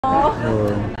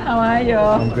How are you?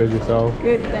 I'm good, yourself?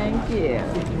 Good, thank you.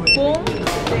 Boom.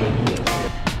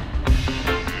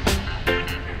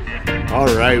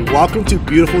 Alright, welcome to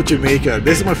beautiful Jamaica.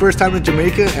 This is my first time in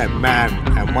Jamaica, and man,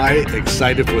 am I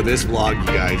excited for this vlog, you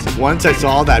guys. Once I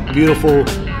saw that beautiful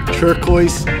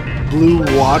turquoise blue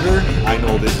water, I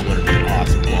know this is going to be an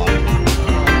awesome vlog.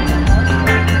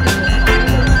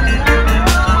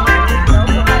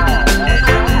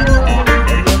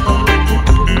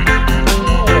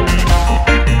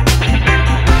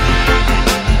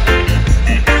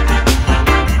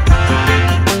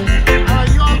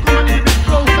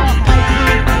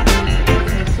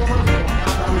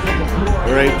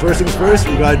 First things first,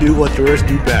 we gotta do what tourists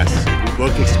do best. We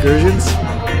book excursions,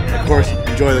 of course,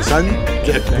 enjoy the sun,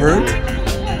 get burnt,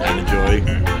 and enjoy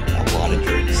a lot of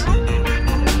drinks.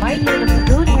 Right here is the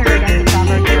food area that the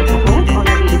travelers are supposed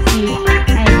already to see,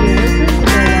 and you listen to the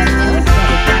one else that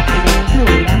is happening too,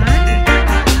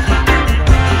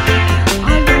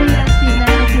 All the way that the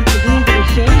analysis to do the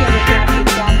shade of the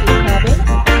traffic that is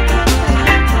coming.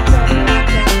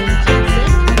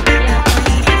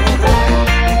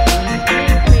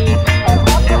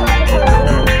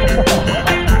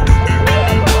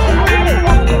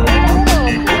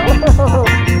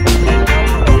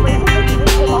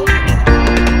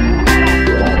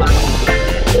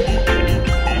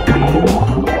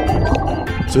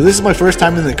 So this is my first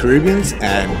time in the Caribbean,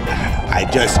 and I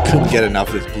just couldn't get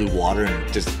enough of this blue water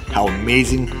and just how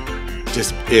amazing,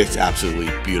 it's absolutely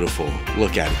beautiful.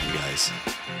 Look at it, you guys.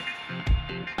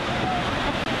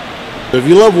 So if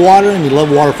you love water and you love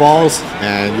waterfalls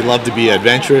and you love to be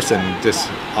adventurous and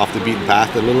just off the beaten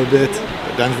path a little bit,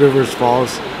 the Duns Rivers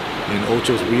Falls in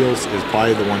Ocho's Wheels is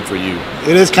probably the one for you.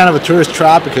 It is kind of a tourist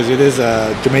trap because it is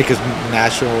Jamaica's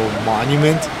national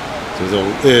monument. So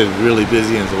it is really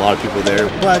busy and there's a lot of people there,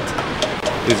 but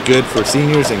it's good for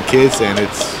seniors and kids, and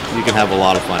you can have a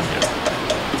lot of fun here.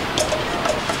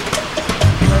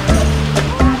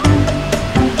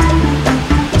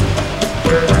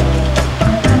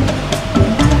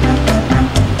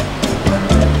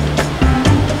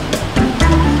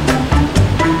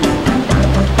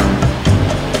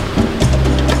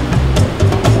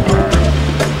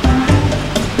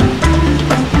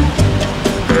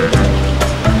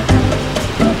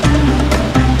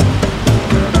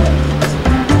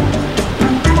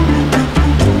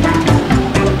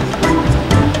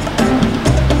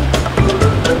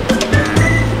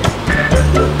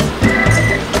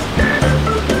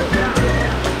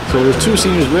 So there's two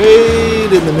seniors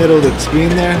right in the middle of the screen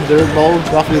there. They're all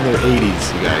roughly in their 80s,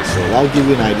 you guys. So that'll give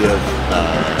you an idea of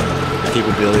the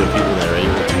capability of people that are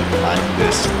able to climb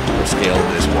this or scale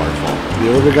this waterfall.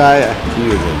 The older guy, he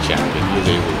was a champion.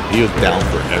 He was down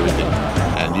for everything.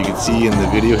 And you can see in the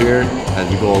video here, as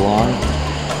we go along,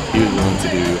 he was willing to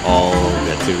do all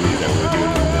the activities that we're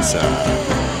doing in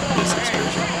this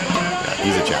excursion. Yeah,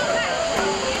 he's a champion.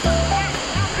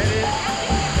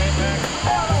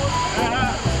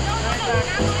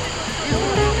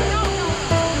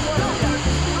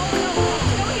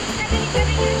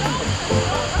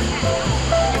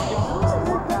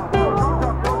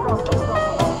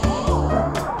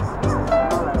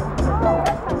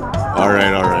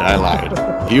 Alright, I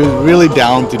lied. He was really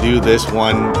down to do this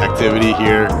one activity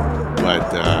here,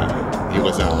 but he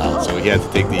wasn't allowed, so he had to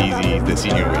take the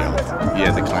senior way out. He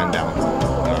had to climb down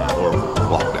or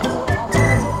walk down.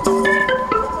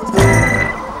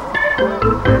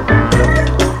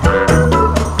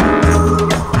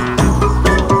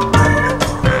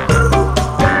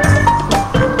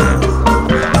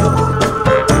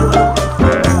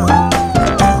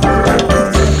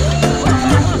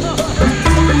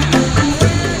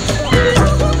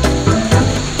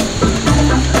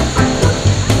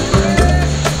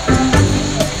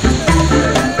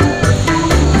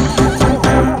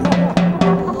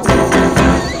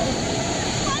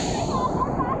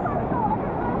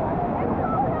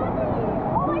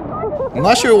 I'm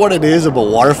not sure what it is about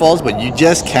waterfalls, but you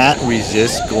just can't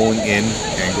resist going in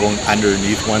and going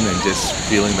underneath one and just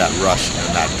feeling that rush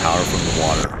and that power from the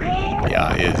water.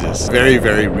 Yeah, it's just very,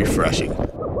 very refreshing.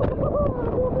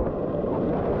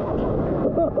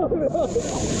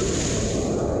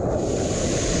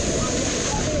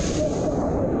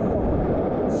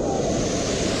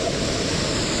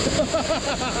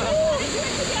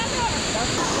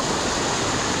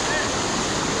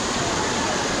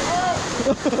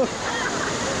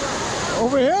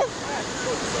 Over here?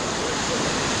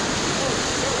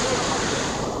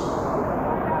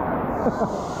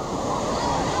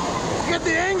 Get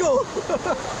the angle!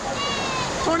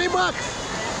 20 bucks!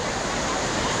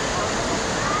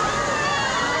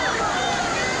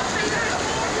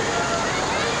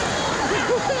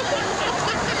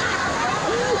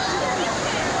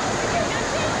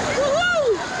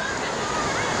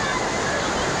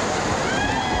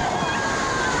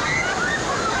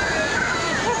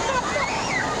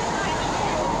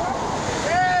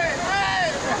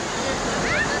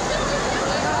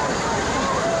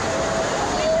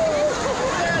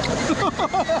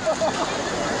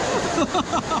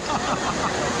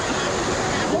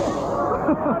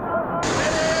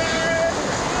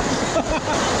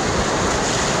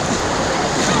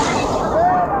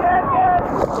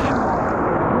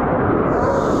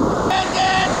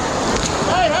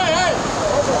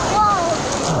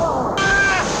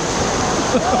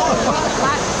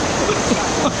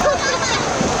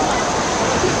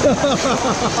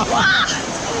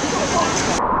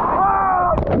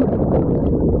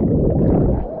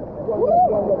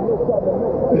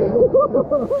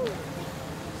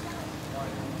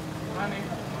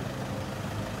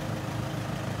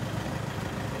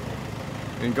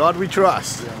 In God we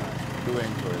trust. Doing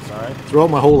tours, all right? Throughout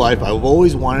my whole life, I've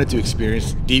always wanted to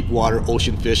experience deep water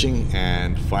ocean fishing,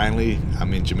 and finally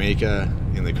I'm in Jamaica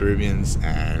in the Caribbean,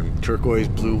 and turquoise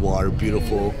blue water,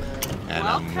 beautiful, and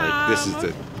I'm like,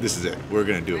 this is it. We're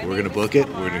gonna do it. We're gonna book it.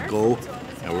 We're gonna go,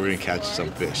 and we're gonna catch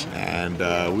some fish. And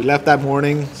we left that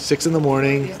morning, 6 in the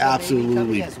morning.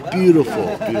 Absolutely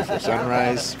beautiful, beautiful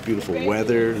sunrise, beautiful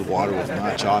weather. The water was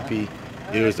not choppy.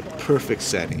 It was the perfect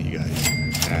setting, you guys.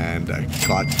 And I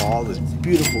caught all this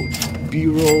beautiful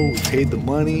B-roll. We paid the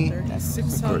money.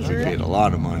 Of course, we paid a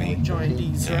lot of money.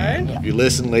 And if you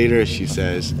listen later, she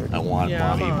says, I want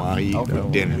mahi for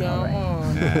dinner.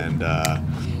 And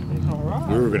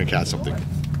we were going to catch something.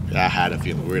 I had a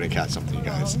feeling we were going to catch something, you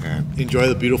guys. And enjoy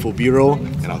the beautiful B-roll.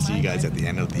 And I'll see you guys at the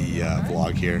end of the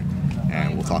vlog here.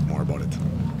 And we'll talk more about it.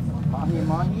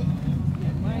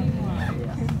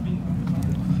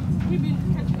 We've been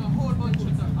catching a whole bunch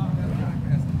of them.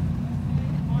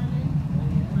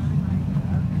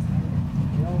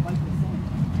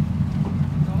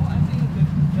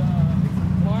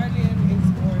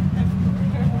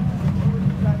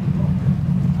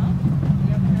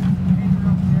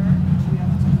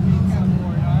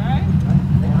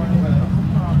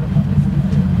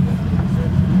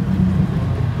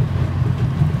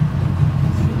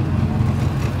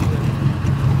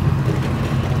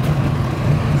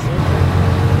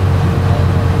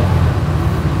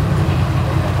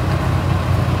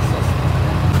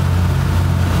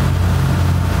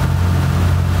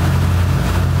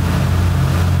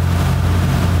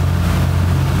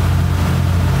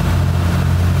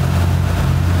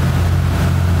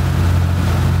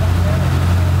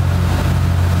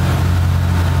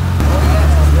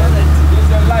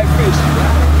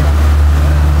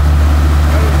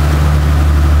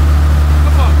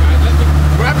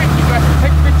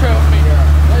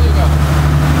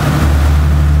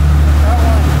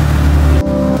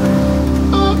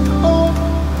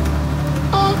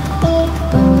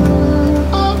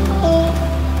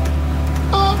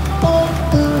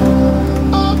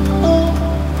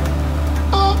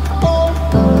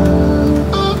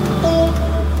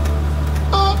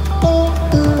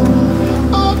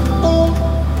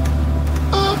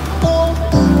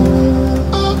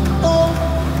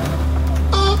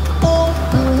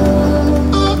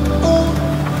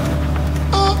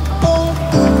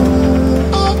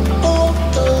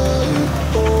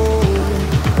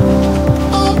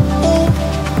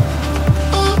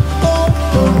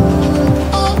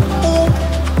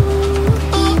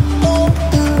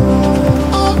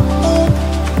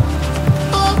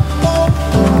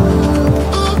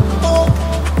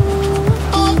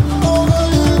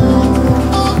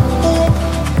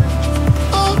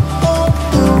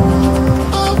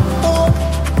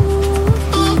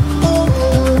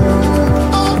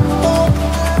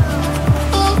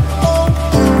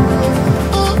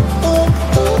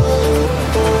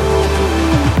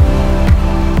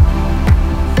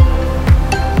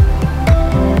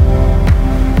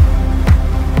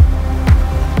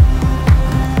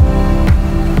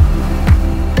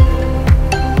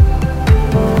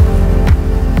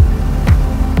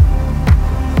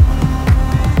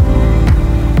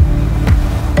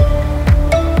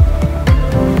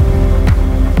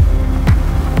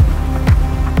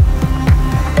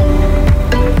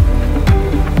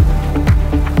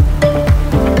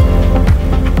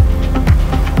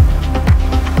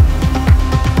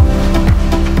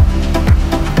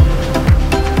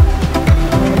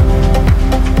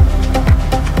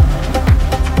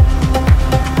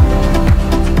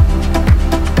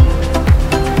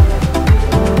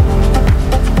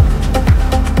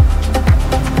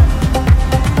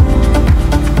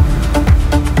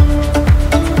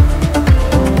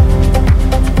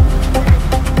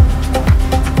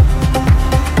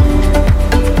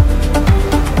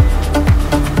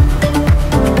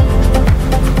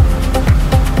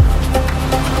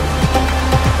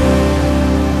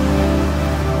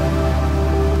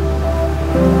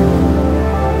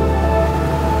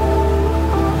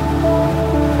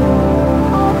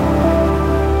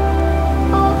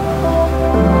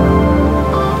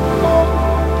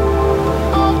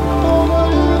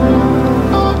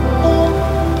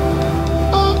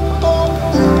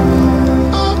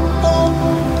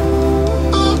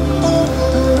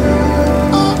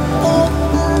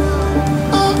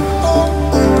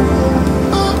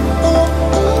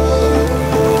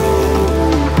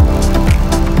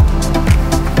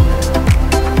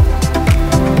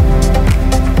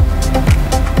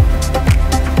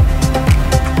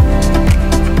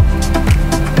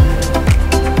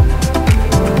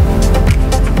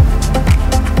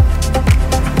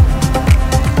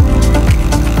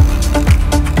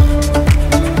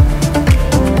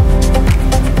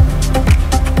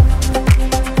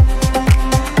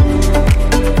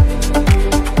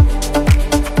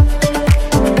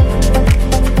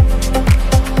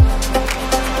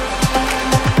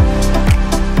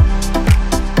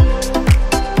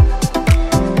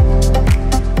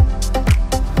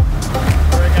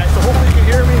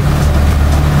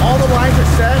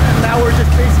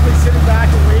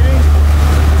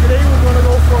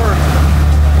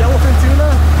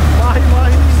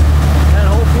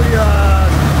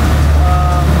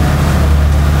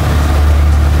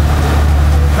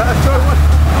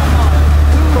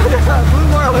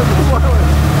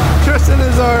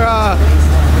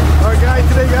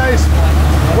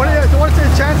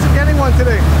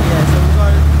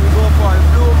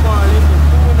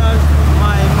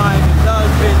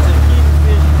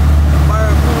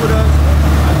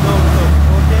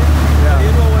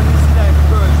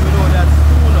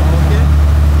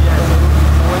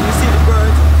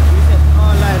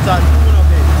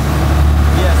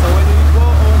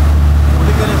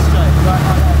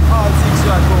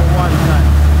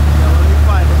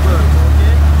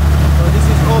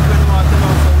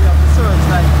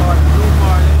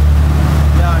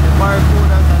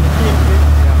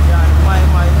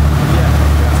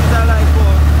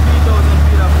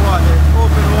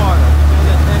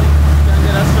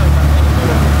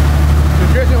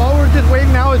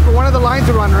 designed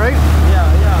to run, right? Yeah,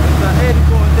 it's an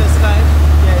 80-pound test line.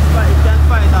 Yeah, it can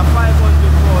fight a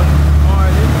 500-pound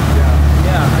marlin.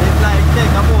 Yeah, and it like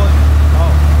take about,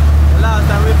 the last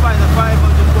time we find a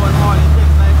 500-pound marlin, it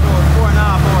takes like about 4.5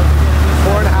 hours to get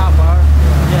it. 4.5 hours.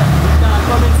 Yeah, you can't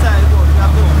come inside the boat. You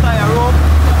have to tie a rope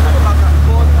at the back of the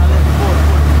boat and let the boat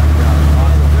pull.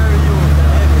 It's very huge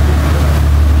and heavy.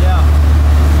 Yeah,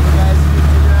 you guys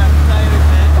you're tired,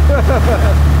 man.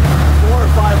 4 or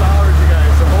 5 hours, you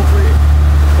guys. So hopefully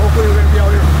we're gonna be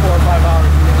out here for 4 or 5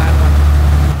 hours. We can land one.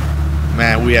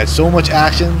 Man, we had so much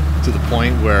action to the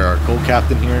point where our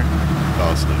co-captain here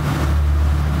fell asleep.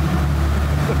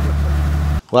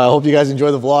 Well, I hope you guys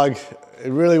enjoyed the vlog.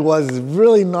 It really was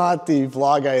really not the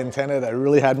vlog I intended. I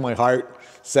really had my heart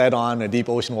set on a deep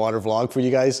ocean water vlog for you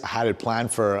guys. I had it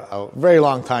planned for a very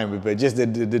long time, but it just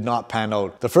did not pan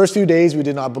out. The first few days we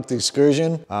did not book the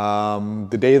excursion.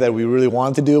 The day that we really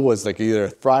wanted to do was like either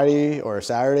Friday or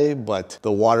Saturday, but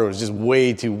the water was just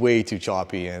way too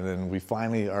choppy. And then we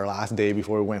finally, our last day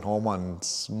before we went home on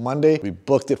Monday, we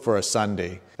booked it for a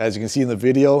Sunday. As you can see in the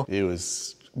video, it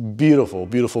was beautiful,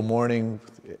 beautiful morning.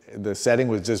 The setting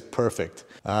was just perfect.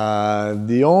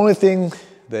 The only thing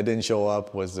that didn't show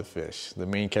up was the fish. The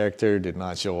main character did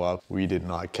not show up. We did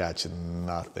not catch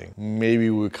nothing. Maybe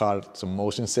we caught some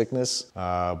motion sickness,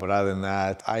 but other than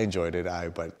that, I enjoyed it.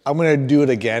 But I'm gonna do it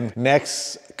again.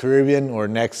 Next Caribbean or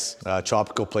next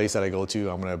tropical place that I go to,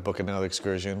 I'm gonna book another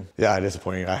excursion. Yeah,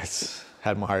 disappointing, guys.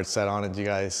 Had my heart set on it, you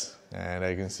guys. And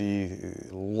I can see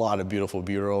a lot of beautiful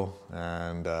B-roll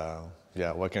and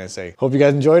yeah, what can I say? Hope you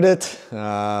guys enjoyed it,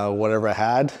 whatever I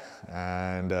had.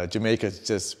 And Jamaica is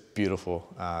just beautiful.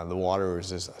 The water is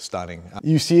just stunning.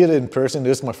 You see it in person.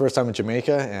 This is my first time in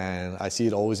Jamaica, and I see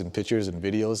it always in pictures and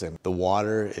videos, and the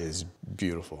water is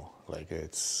beautiful. Like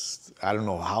it's, I don't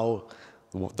know how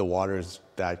the water is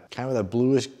that kind of that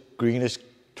bluish, greenish,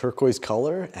 turquoise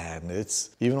color, and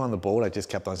it's, even on the boat, I just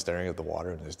kept on staring at the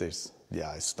water, and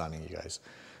yeah, it's stunning, you guys.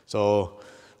 So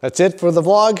that's it for the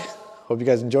vlog. Hope you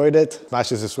guys enjoyed it. Smash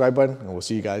the subscribe button, and we'll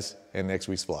see you guys in next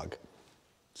week's vlog.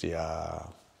 See ya.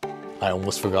 I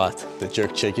almost forgot the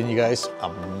jerk chicken, you guys.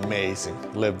 Amazing.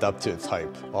 Lived up to its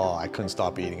hype. Oh, I couldn't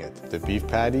stop eating it. The beef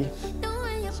patty,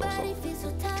 so.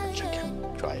 Jerk chicken,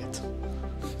 try it.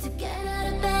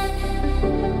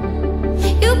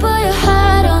 You put your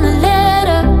heart on the